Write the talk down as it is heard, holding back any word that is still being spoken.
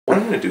What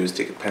I'm going to do is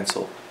take a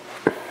pencil.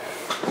 I'm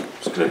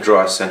just going to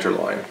draw a center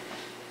line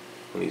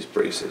on these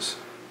braces.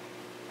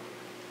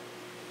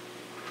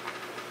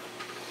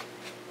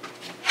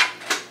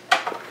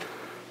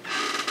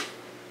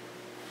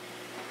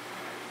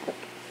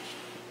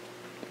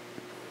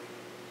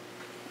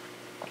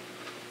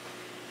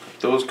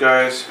 Those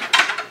guys,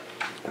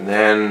 and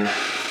then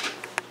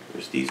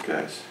there's these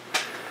guys.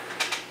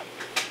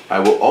 I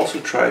will also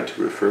try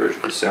to refer to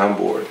the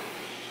soundboard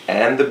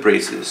and the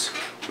braces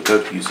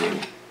without using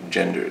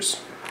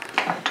genders.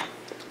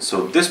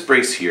 So this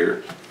brace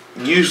here,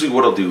 usually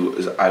what I'll do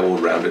is I will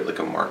round it like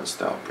a Martin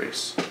style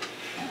brace.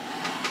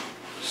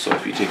 So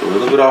if you take a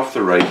little bit off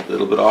the right, a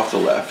little bit off the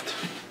left,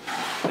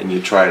 and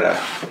you try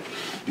to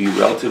be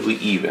relatively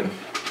even,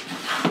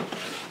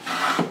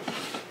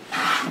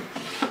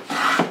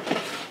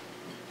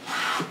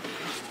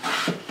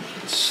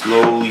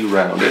 slowly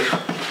round it.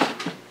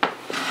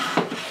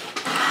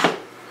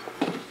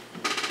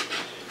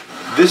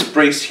 This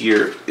brace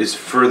here is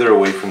further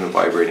away from the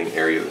vibrating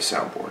area of the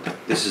soundboard.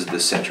 This is the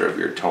center of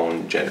your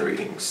tone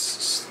generating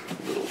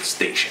little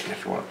station,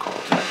 if you want to call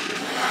it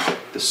that,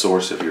 the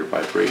source of your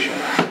vibration.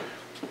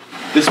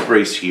 This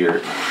brace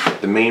here,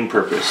 the main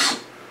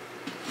purpose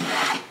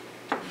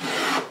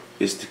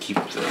is to keep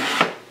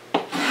the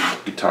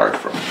guitar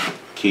from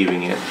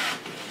caving in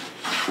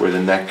where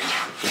the neck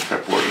and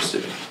fretboard is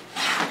sitting.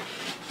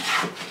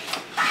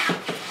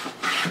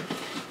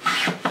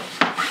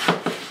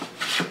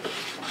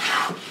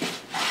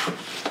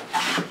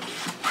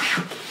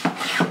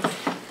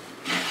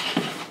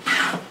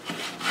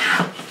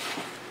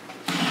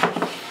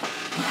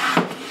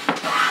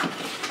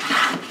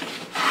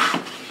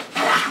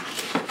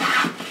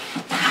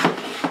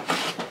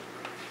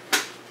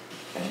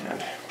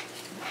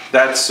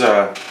 That's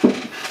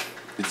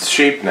it's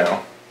shaped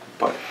now,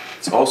 but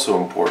it's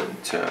also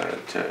important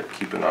to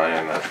keep an eye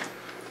on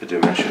the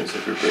dimensions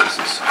of your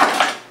braces.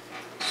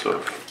 So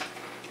if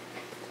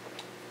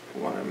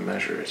you want to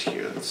measure it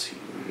here, let's see,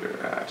 we're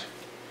at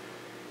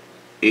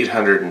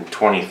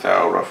 820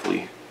 thou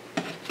roughly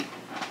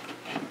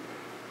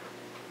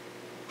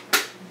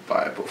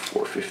by about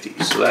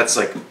 450. So that's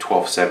like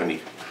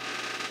 1270.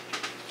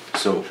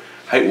 So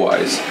height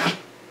wise,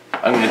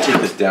 I'm going to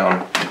take this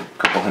down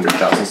a couple hundred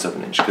thousandths of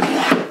an inch because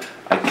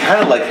I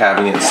kind of like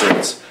having it so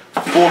it's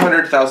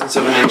 400 thousandths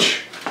of an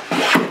inch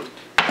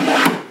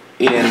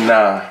in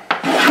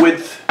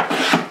width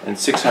and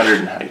 600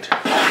 in height.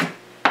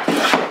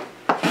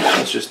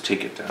 Let's just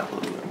take it down a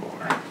little bit more.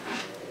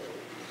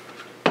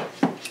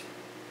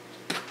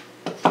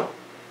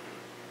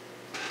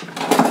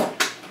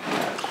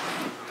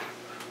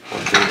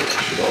 One thing that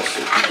I should also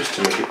do, just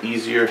to make it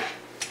easier,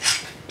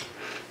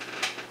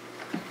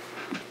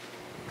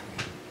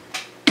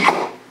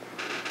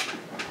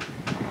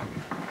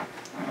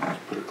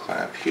 put a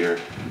clamp here.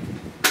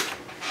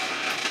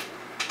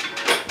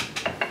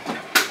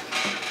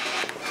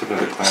 Put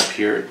another clamp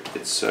here.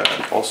 It's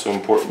also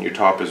important your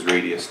top is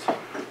radiused,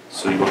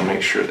 so you want to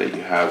make sure that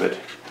you have it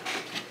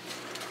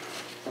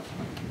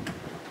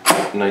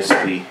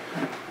nicely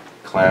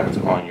clamped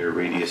on your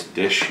radius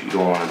dish. You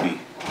don't want to be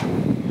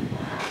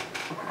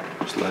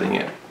just letting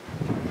it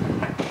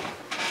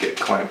get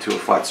clamped to a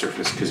flat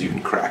surface because you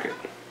can crack it.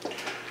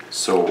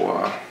 So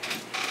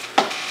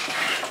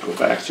go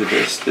back to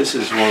this. This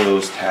is one of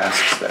those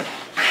tasks that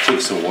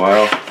takes a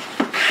while.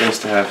 It's nice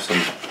to have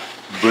some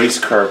brace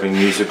carving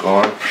music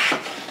on.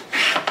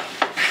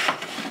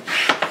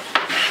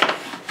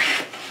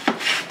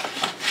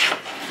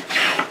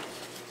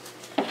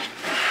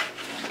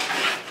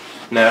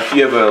 Now if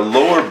you have a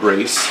lower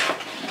brace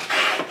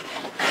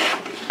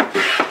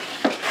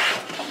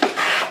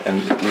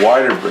and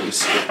wider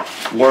brace,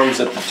 it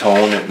warms up the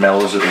tone, it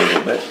mellows it a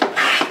little bit.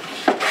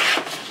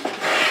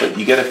 But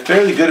you get a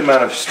fairly good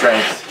amount of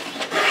strength,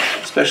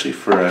 especially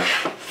for a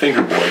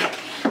fingerboard,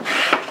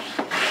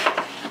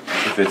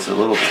 if it's a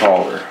little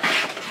taller.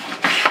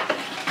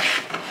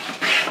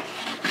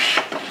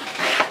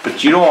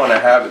 But you don't want to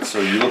have it so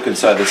you look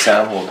inside the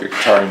sound hole of your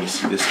guitar and you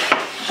see this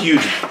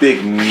huge,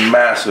 big,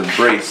 massive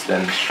brace.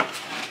 Then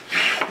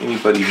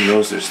anybody who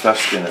knows their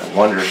stuff's going to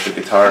wonder if the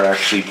guitar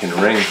actually can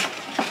ring.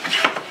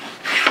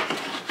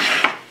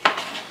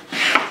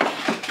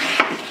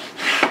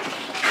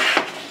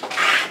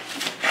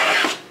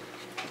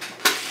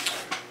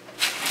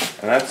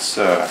 And that's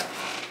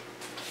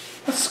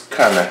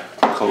kind of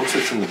close.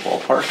 It's in the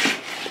ballpark.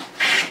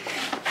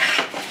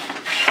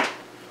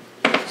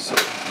 So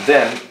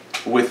then,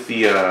 with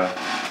the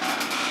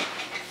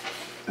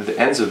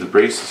ends of the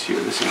braces here,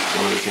 this is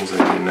one of the things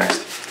I do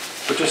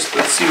next. But just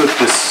let's see what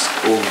this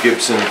old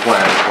Gibson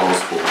plan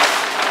calls for.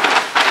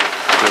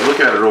 If I look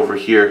at it over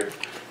here,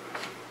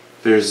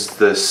 there's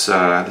this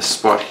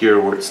spot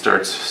here where it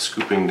starts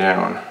scooping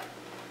down.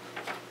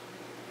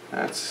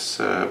 That's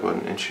about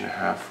 1.5 inches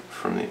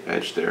from the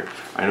edge there.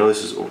 I know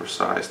this is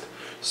oversized,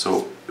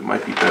 so it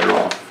might be better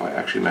off if I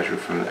actually measure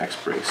from the X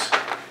brace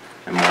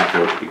and mark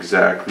out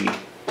exactly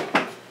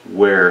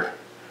where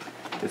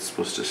it's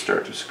supposed to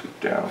start to scoop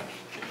down.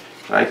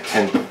 And I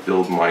tend to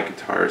build my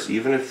guitars,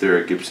 even if they're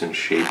a Gibson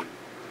shape,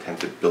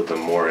 build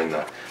them more in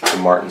the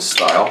Martin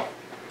style.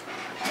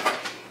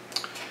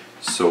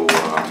 So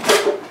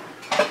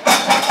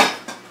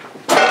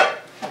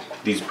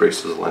these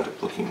braces will end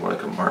up looking more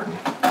like a Martin.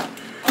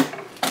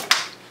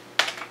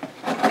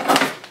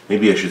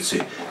 Maybe I should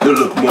say they'll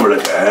look more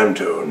like a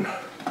Hamm-tone.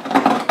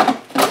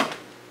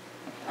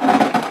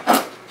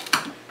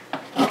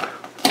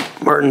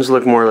 Martins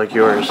look more like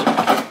yours.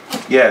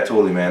 Yeah,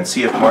 totally, man.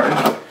 CF Martin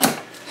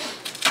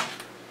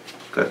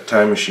got a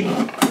time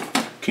machine.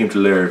 Came to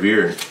La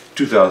Riviere in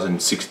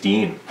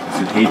 2016. I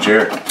said, "Hey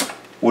Jared,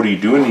 what are you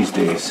doing these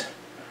days?"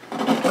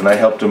 And I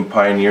helped him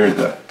pioneer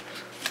the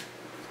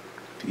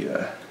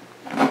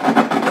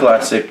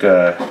classic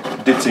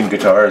Ditson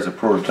guitar as a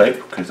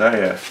prototype, because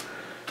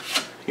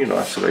you know,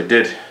 that's what I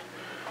did.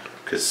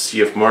 Because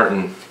CF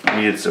Martin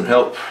needed some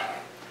help,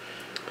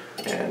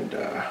 and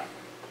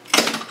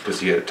because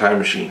he had a time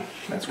machine.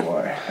 That's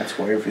why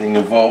everything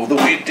evolved the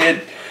way it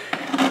did.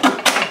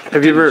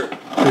 Have you ever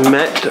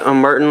met a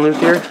Martin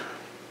luthier?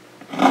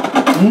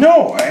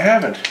 No, I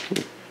haven't.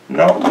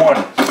 Not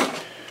one.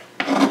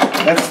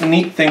 That's the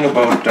neat thing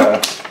about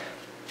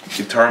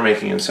guitar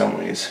making in some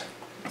ways.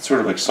 It's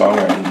sort of like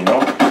songwriting, you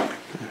know?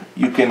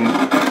 You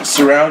can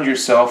surround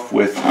yourself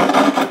with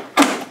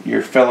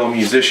your fellow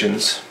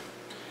musicians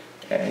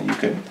and you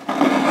can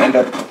end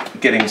up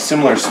getting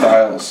similar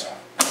styles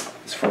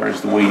as far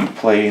as the way you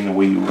play and the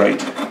way you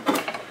write.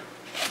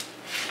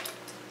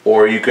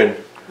 Or you can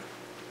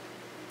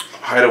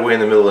hide away in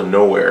the middle of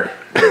nowhere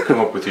and come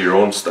up with your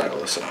own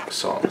style of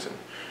songs. And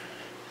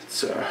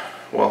it's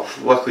well,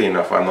 luckily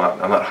enough, I'm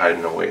not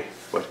hiding away,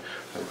 but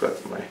I've got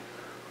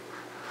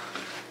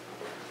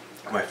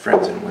my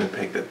friends in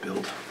Winnipeg that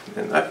build,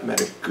 and I've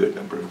met a good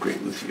number of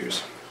great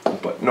luthiers,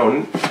 but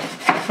no,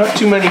 not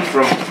too many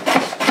from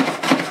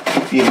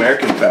the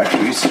American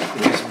factories. I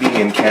guess being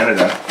in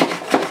Canada,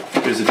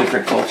 there's a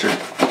different culture.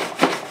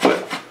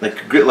 But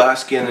like Grit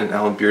Laskin and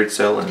Alan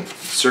Beardsell and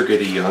Sergey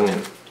de Young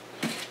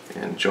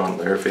and John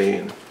Larrivee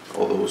and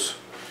all those,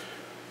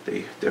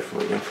 they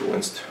definitely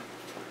influenced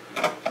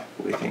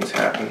the way things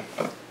happen.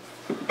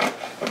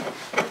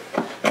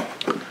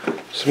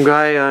 Some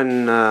guy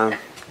on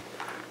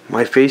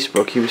my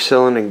Facebook, he was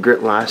selling a Grit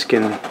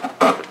Laskin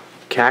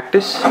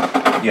cactus.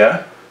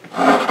 Yeah?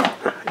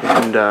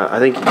 And I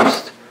think he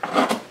just,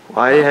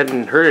 well, I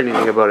hadn't heard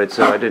anything about it,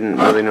 so I didn't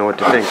really know what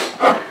to think.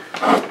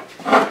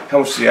 How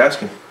much is he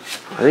asking?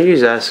 I think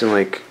he's asking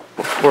like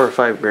 4 or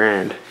 5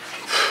 grand.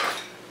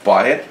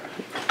 Buy it.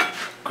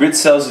 Grit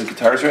sells his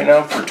guitars right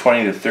now for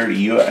 20 to 30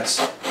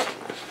 US.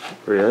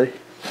 Really?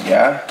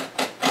 Yeah.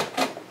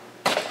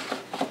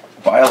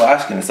 Buy a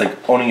Laskin. It's like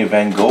owning a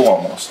Van Gogh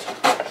almost.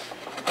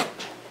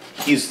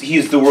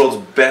 He's the world's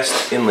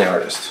best inlay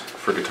artist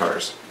for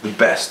guitars. The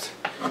best.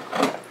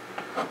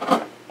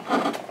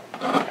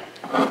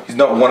 He's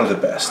not one of the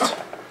best.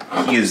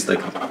 He is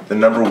like the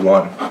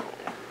 #1.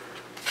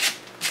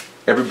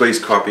 Everybody's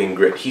copying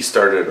Grit. He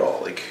started it all.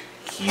 Like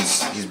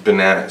he's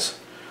bananas.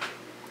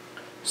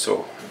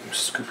 So I'm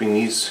scooping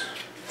these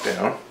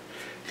down.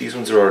 These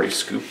ones are already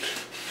scooped.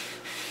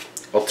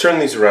 I'll turn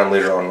these around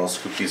later on and I'll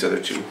scoop these other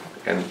two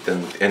and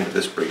then the end of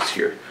this brace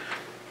here.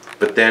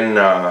 But then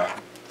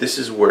this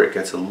is where it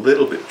gets a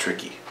little bit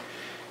tricky,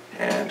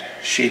 and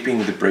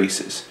shaping the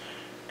braces,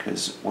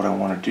 because what I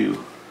want to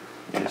do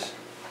is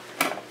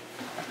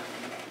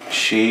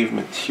shave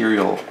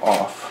material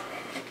off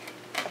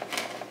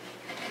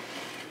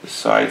the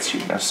sides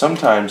here. Now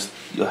sometimes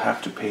you'll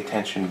have to pay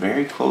attention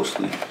very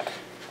closely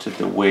to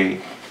the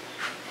way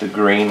the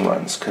grain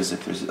runs, because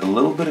if there's a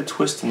little bit of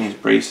twist in these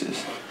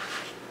braces,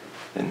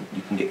 then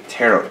you can get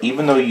tear out.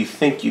 Even though you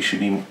think you should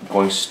be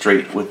going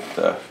straight with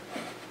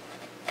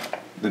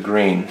the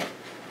grain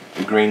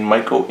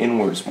might go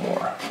inwards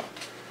more.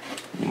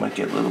 You might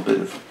get a little bit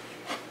of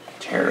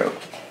tear out.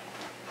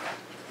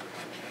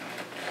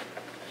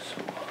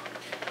 So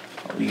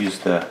I'll use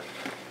the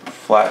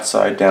flat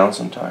side down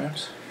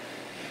sometimes.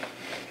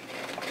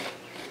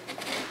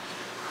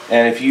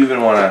 And if you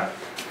even want to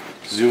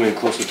zoom in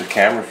closer to the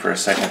camera for a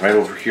second, right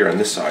over here on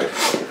this side,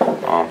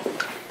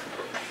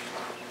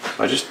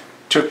 I just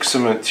took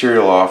some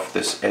material off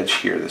this edge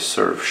here, this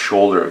sort of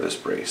shoulder of this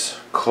brace,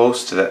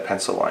 close to that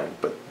pencil line,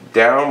 but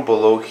down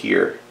below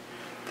here,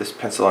 this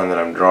pencil line that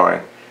I'm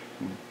drawing,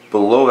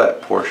 below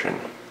that portion,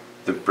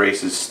 the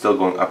brace is still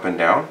going up and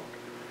down.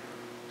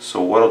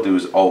 So what I'll do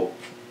is I'll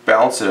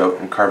balance it out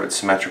and carve it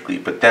symmetrically,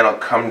 but then I'll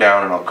come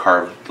down and I'll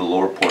carve the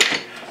lower portion,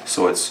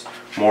 so it's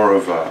more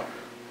of a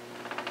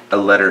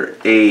letter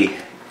A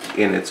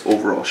in its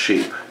overall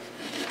shape.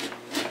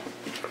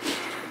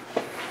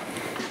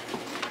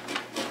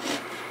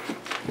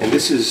 And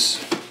this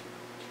is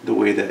the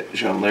way that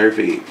Jean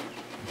Larrivee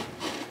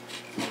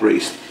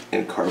braced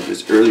and carved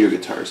his earlier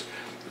guitars.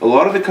 A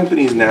lot of the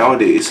companies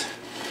nowadays,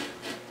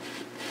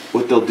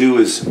 what they'll do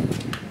is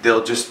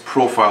they'll just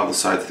profile the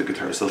sides of the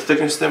guitars. They'll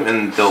thickness them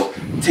and they'll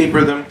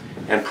taper them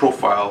and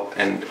profile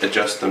and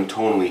adjust them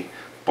tonally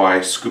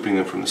by scooping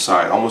them from the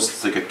side.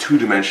 Almost like a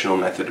two-dimensional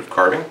method of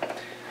carving.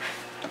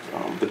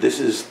 But this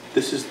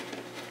is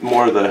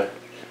more the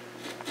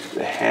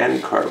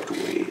hand-carved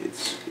way.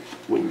 It's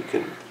when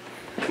can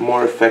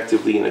more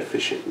effectively and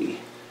efficiently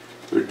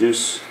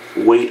reduce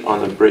weight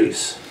on the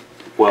brace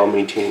while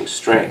maintaining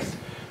strength.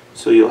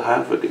 So you'll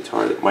have a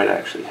guitar that might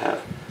actually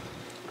have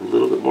a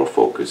little bit more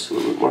focus, a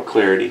little bit more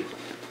clarity,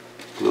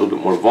 a little bit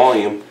more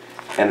volume,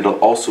 and it'll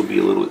also be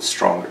a little bit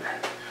stronger.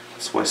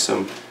 That's why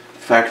some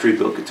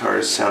factory-built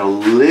guitars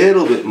sound a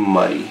little bit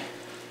muddy.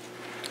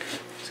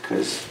 It's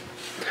because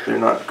they're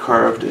not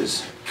carved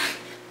as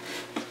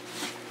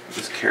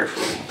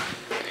carefully.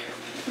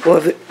 Well,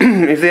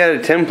 if they had a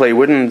template,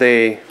 wouldn't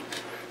they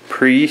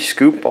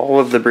pre-scoop all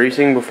of the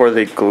bracing before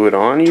they glue it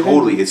on even?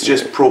 Totally, it's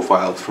just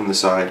profiled from the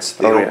sides.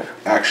 They don't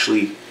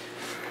actually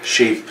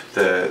shape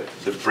the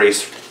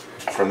brace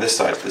from this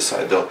side to this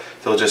side.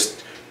 They'll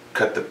just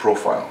cut the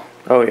profile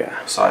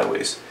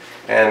sideways.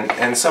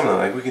 And some of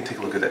them, like we can take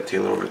a look at that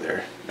tail over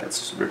there. That's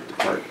just ripped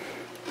apart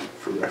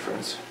for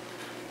reference.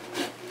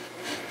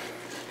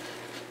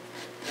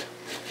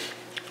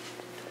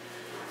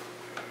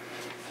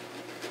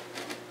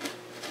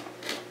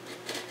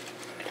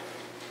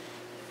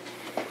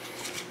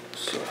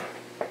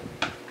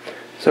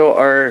 So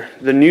are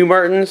the new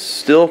Martins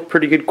still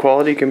pretty good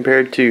quality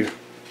compared to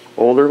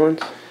older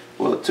ones?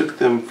 Well, it took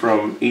them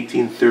from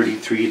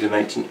 1833 to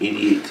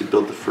 1988 to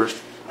build the first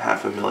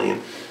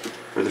 500,000,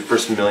 or the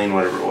first million,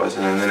 whatever it was,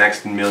 and then the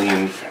next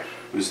million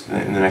was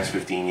in the next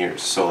 15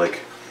 years. So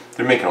like,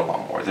 they're making a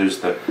lot more. There's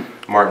the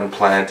Martin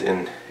plant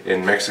in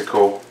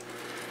Mexico.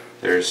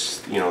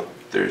 There's, you know,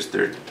 there's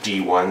their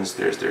D1s,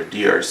 there's their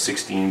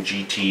DR16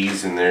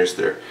 GTs, and there's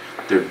their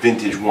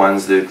vintage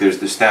ones. There's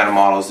the standard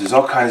models. There's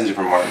all kinds of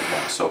different Martins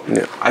now. So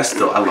I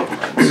love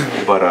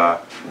Martins, but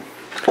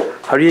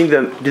how do you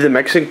think do the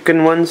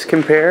Mexican ones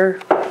compare?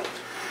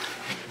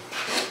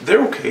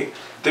 They're okay.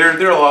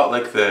 They're a lot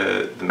like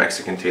the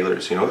Mexican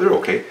Taylors. You know, they're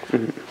okay.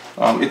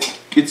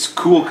 It's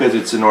cool because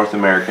it's a North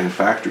American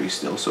factory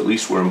still. So at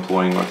least we're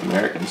employing North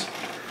Americans.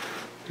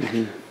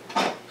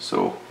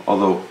 So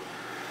although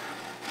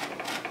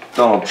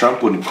Donald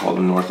Trump wouldn't call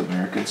them North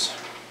Americans.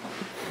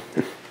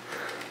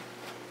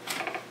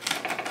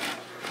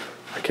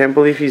 I can't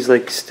believe he's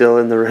like still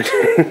in the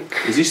running.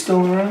 Is he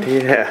still in the running?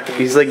 Yeah,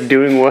 he's like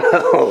doing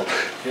well.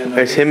 Yeah, no,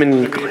 it's him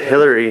and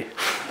Hillary.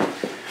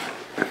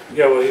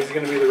 Yeah, well, he's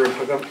gonna be the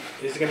Republican.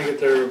 He's gonna get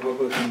the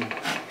Republican.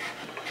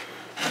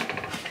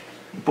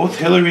 Both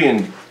Hillary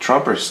and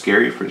Trump are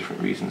scary for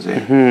different reasons,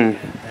 eh? And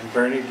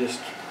Bernie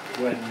just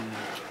went and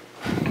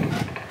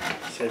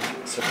said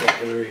support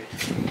Hillary.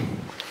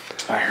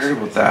 I heard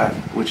about that,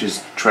 which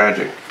is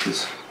tragic.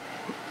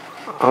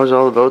 I was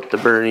all about the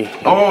Bernie.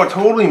 Oh,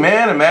 totally,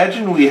 man.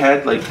 Imagine we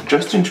had like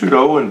Justin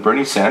Trudeau and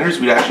Bernie Sanders.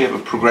 We'd actually have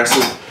a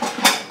progressive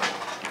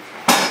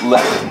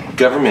left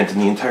government in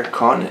the entire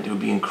continent. It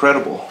would be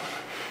incredible.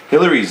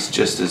 Hillary's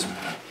just as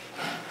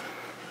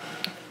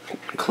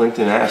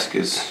Clinton-esque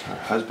as her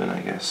husband,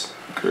 I guess.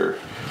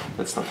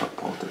 Let's not talk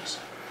politics.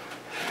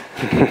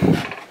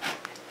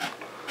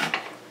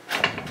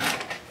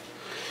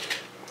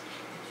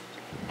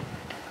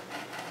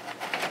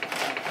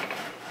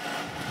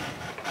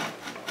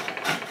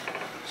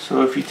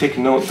 So if you take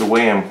note, the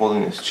way I'm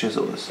holding this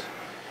chisel is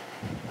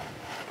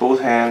both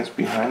hands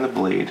behind the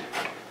blade,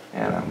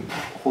 and I'm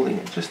holding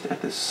it just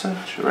at this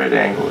such right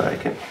angle that I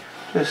can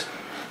just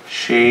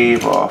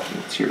shave off the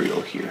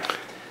material here.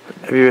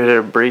 Have you had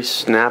a brace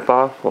snap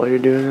off while you're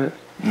doing it?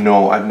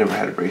 No, I've never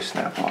had a brace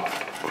snap off.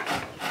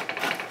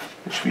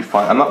 It should be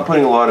fine. I'm not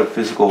putting a lot of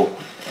physical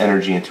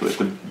energy into it.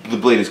 The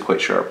blade is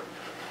quite sharp.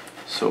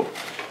 So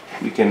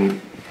we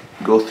can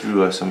go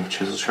through some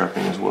chisel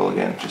sharpening as well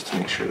again, just to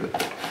make sure that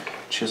the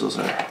chisels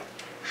are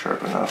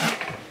sharp enough.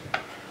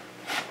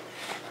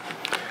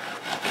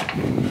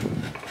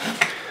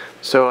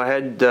 So I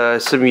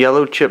had some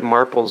yellow chip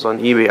marbles on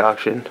eBay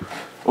auction.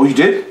 Oh, you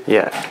did?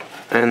 Yeah.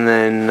 And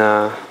then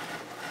I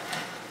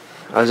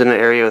was in an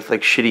area with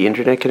like shitty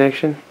internet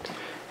connection.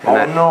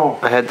 And no.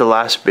 I had the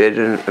last bid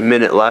and a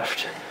minute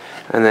left.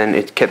 And then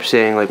it kept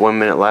saying like 1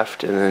 minute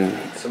left, and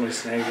then Somebody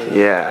snagged it.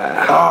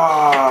 Yeah.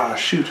 Ah,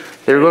 shoot.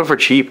 They were going for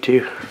cheap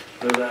too.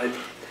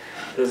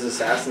 Those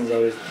assassins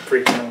always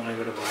freak me out when I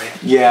go to buy.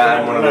 Yeah,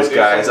 I'm one of those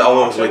guys. I'll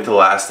always wait till the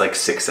last like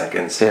 6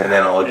 seconds, Yeah. and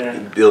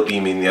then they'll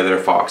beam me in the other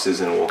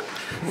foxes, and we'll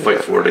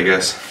fight for it, I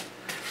guess.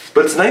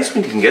 But it's nice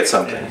when you can get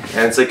something,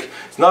 and it's like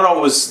it's not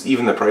always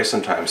even the price.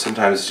 Sometimes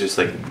it's just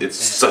like it's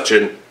such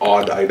an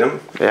odd item.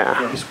 Yeah.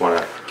 You just want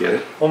to get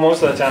it. Well,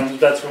 most of the time,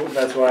 that's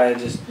why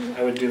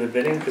I would do the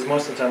bidding, because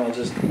most of the time I'll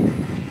just,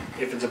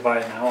 if it's a buy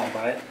it now, I'll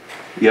buy it.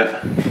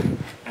 Yeah.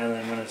 And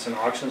then when it's an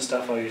auction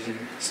stuff, I'll usually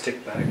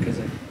stick back, because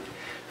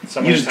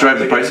You just drive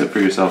the price up for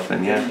yourself,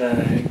 then, yeah.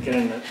 And get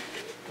in the,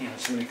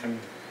 somebody come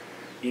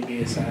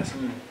eBay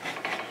assassin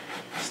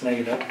and snag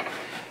it up.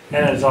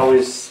 And it's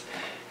always,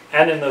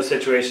 and in those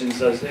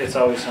situations, it's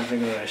always something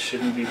that I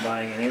shouldn't be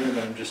buying anyway,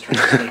 but I'm just trying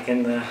to sneak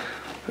in the.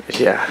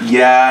 Yeah.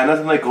 Yeah,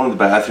 nothing like going to the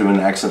bathroom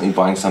and accidentally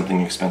buying something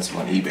expensive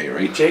on eBay,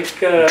 right? Jake.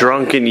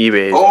 Drunken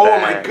eBay. Oh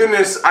my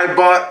goodness! I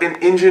bought an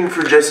engine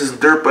for Jess's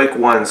dirt bike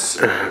once,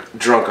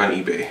 drunk on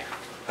eBay.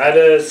 I had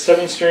a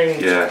 7-string.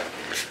 Yeah.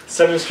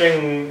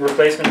 7-string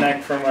replacement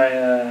neck for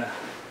my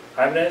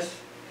Ibanez.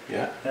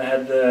 Yeah. And it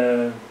had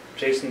the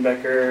Jason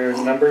Becker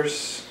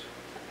numbers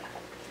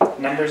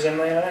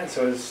inlay on it,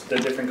 so it's the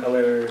different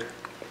color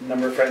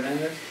number fret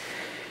handers.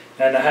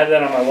 And I had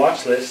that on my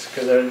watch list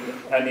because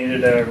I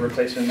needed a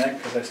replacement neck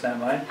because I snapped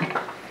mine.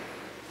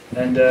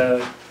 And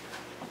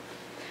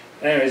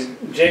anyways,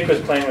 Jake was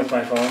playing with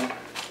my phone,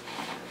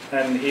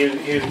 and he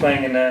was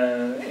playing in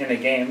a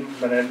game,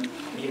 but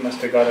he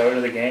must have got out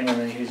of the game, and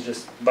then he was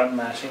just button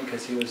mashing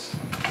because he was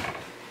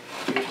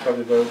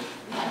probably about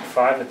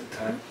 5 at the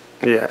time.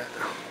 Yeah.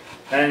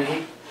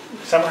 And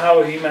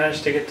somehow he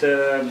managed to get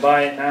to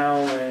buy it now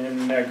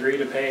and agree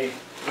to pay.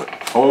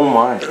 Oh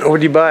my. What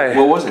did you buy?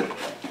 What was it?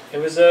 It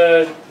was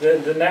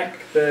the neck,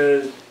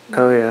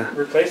 Oh yeah.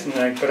 replacement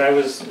neck, but I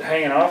was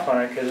hanging off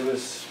on it because it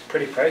was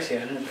pretty pricey.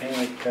 I ended up paying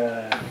like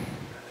I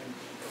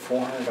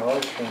think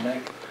 $400 for the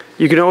neck.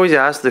 You can always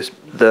ask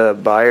the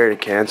buyer to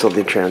cancel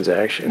the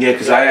transaction. Yeah,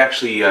 because I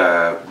actually,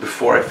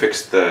 before I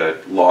fixed the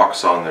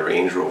locks on the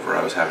Range Rover,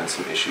 I was having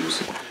some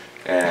issues.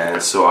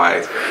 And so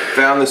I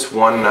found this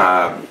one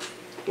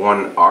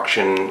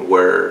auction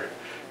where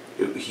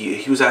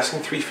he was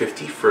asking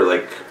 $350 for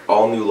like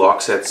all new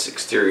lock sets,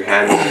 exterior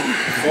handle,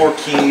 4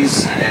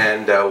 keys,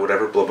 and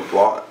whatever, blah blah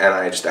blah. And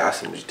I just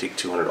asked him to take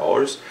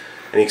 $200,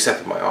 and he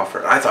accepted my offer.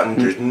 And I thought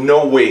there's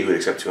no way he would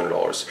accept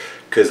 $200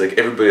 because like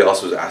everybody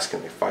else was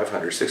asking like $500,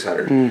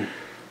 $600, and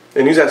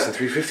he was asking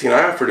 $350, and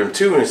I offered him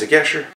 $200, and he's like, yeah, sure.